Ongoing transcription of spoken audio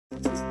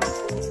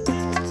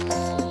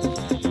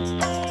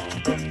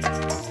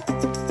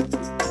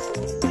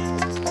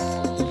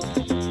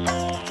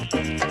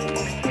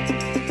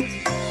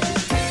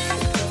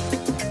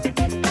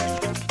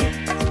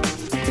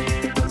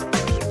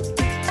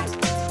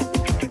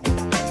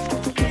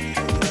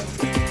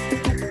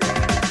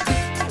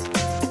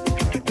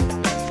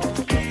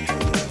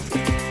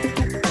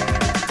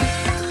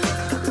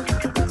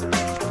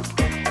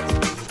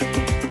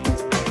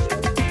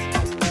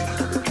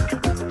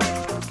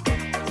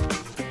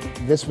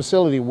this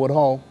facility,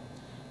 Woodhull,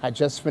 had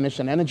just finished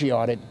an energy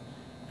audit,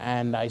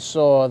 and I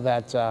saw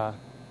that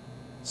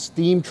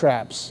steam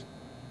traps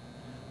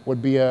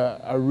would be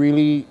a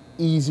really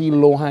easy,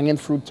 low-hanging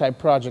fruit type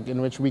project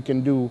in which we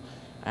can do,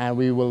 and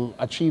we will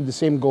achieve the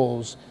same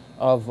goals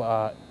of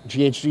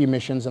GHG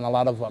emissions and a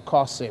lot of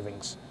cost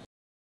savings.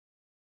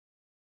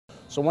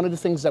 So one of the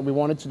things that we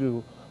wanted to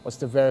do was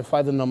to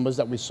verify the numbers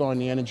that we saw in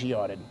the energy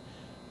audit.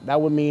 That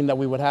would mean that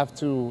we would have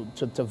to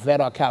vet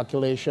our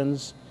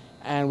calculations,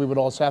 and we would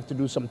also have to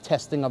do some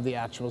testing of the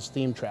actual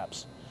steam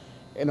traps.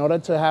 In order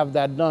to have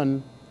that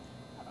done,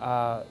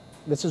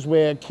 this is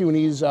where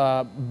CUNY's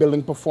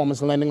Building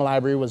Performance Lending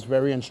Library was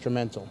very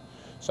instrumental.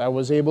 So I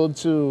was able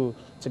to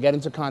get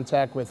into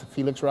contact with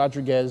Felix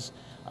Rodriguez,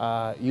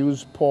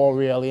 use Paul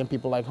Reilly and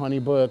people like Honey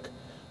Burke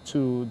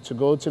to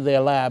go to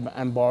their lab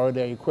and borrow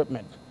their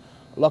equipment.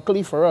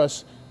 Luckily for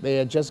us, they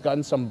had just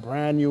gotten some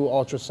brand new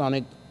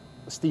ultrasonic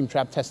steam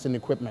trap testing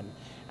equipment,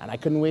 and I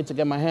couldn't wait to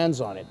get my hands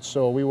on it.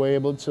 So we were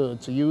able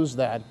to use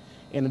that.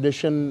 In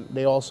addition,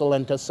 they also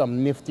lent us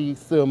some nifty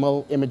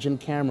thermal imaging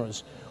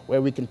cameras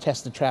where we can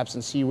test the traps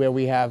and see where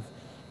we have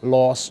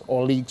loss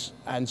or leaks,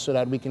 and so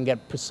that we can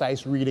get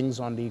precise readings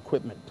on the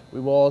equipment. We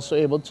were also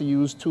able to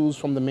use tools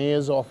from the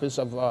Mayor's Office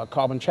of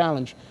Carbon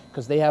Challenge,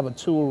 because they have a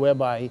tool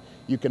whereby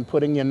you can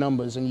put in your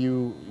numbers and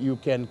you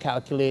can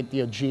calculate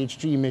your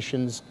GHG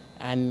emissions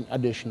and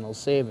additional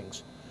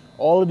savings.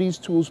 All of these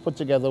tools put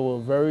together were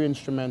very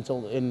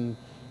instrumental in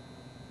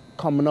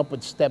coming up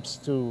with steps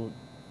to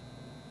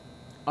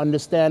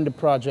understand the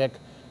project,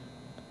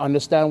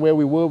 understand where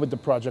we were with the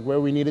project, where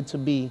we needed to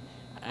be,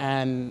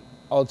 and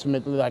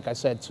ultimately, like I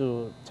said,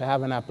 to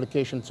have an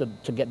application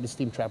to get the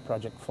steam trap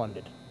project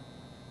funded.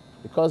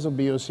 Because of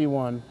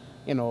BOC1,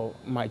 you know,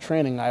 my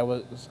training,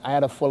 I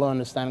had a fuller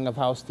understanding of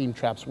how steam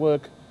traps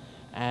work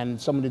and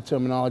some of the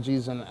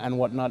terminologies and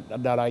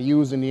whatnot that I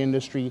use in the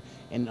industry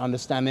in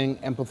understanding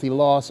empathy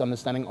loss,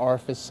 understanding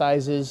orifice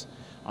sizes,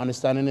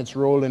 understanding its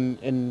role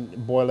in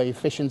boiler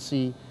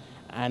efficiency,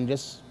 and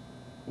just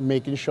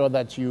making sure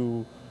that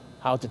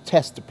how to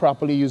test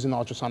properly using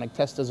ultrasonic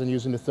testers and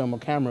using the thermal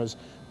cameras.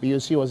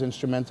 BOC was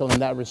instrumental in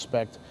that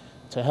respect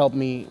to help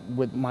me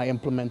with my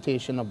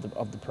implementation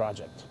of the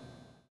project.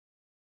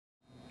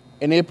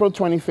 In April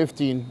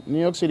 2015, New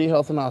York City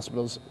Health and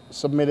Hospitals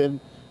submitted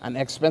an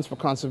Expense for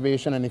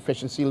Conservation and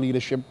Efficiency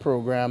Leadership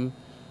Program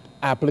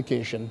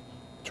application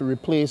to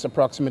replace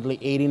approximately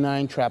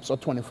 89 traps, or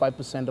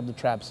 25% of the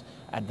traps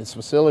at this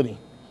facility.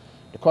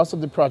 The cost of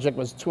the project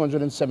was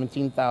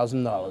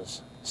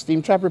 $217,000.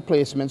 Steam trap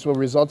replacements will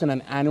result in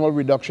an annual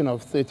reduction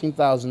of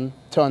 13,000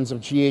 tons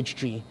of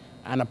GHG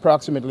and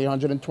approximately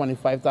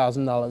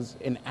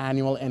 $125,000 in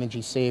annual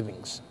energy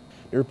savings.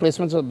 The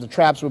replacements of the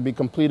traps will be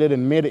completed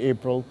in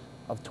mid-April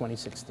of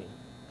 2016.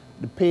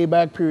 The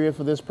payback period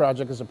for this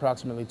project is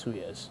approximately 2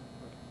 years.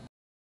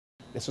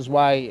 This is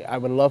why I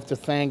would love to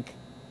thank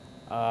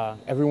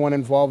everyone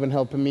involved in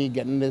helping me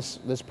getting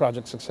this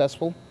project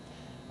successful.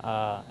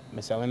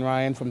 Ms. Ellen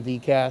Ryan from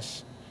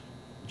DCAS,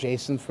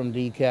 Jason from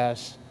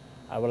DCAS.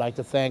 I would like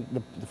to thank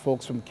the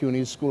folks from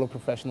CUNY's School of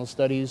Professional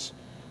Studies,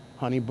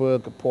 Honey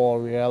Burke, Paul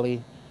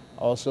Reilly,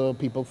 also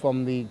people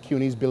from the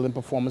CUNY's Building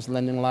Performance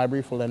Lending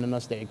Library for lending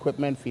us their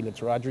equipment,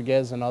 Felix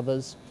Rodriguez and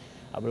others.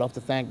 I would love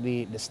to thank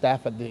the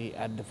staff at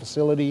the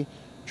facility,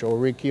 Joe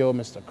Riccio,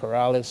 Mr.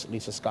 Corrales,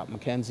 Lisa Scott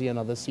McKenzie, and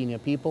other senior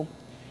people,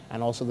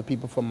 and also the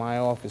people from my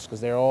office, because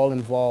they're all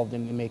involved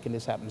in making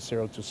this happen.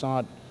 Cyril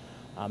Toussaint,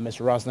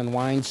 Ms. Rosalind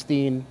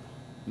Weinstein,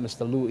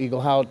 Mr. Lou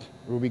Eaglehout,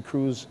 Ruby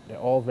Cruz, they're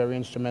all very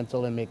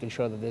instrumental in making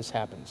sure that this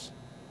happens.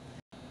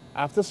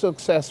 After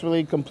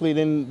successfully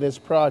completing this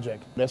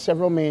project, there are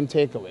several main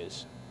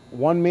takeaways.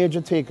 One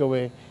major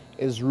takeaway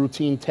is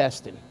routine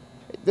testing.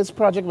 This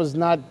project was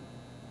not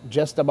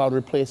just about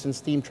replacing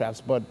steam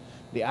traps, but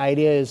the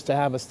idea is to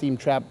have a steam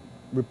trap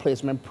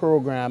replacement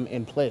program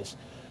in place.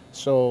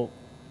 So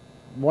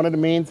one of the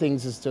main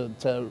things is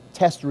to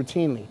test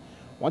routinely.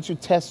 Once you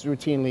test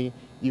routinely,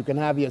 you can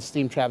have your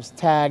steam traps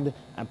tagged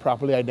and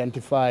properly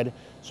identified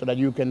so that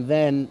you can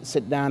then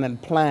sit down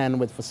and plan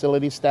with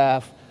facility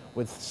staff,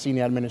 with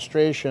senior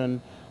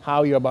administration,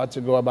 how you're about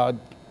to go about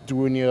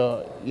doing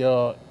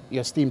your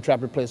steam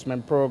trap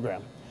replacement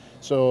program.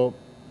 So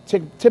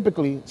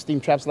typically,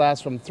 steam traps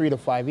last from 3 to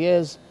 5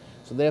 years,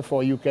 so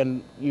therefore you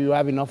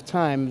have enough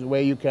time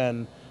where you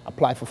can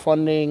apply for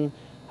funding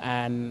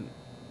and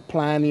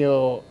plan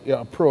your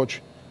approach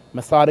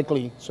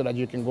methodically so that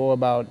you can go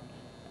about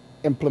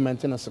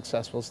implementing a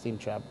successful steam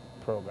trap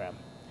program.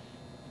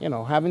 You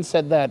know, having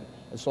said that,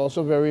 it's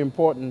also very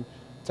important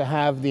to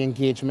have the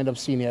engagement of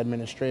senior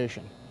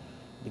administration.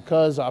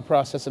 Because our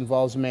process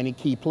involves many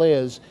key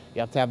players,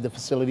 you have to have the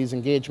facilities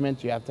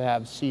engagement, you have to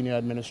have senior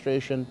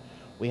administration,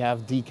 we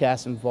have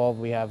DCAS involved,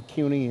 we have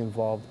CUNY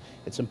involved.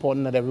 It's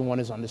important that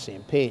everyone is on the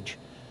same page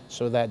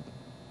so that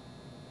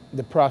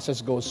the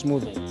process goes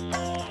smoothly.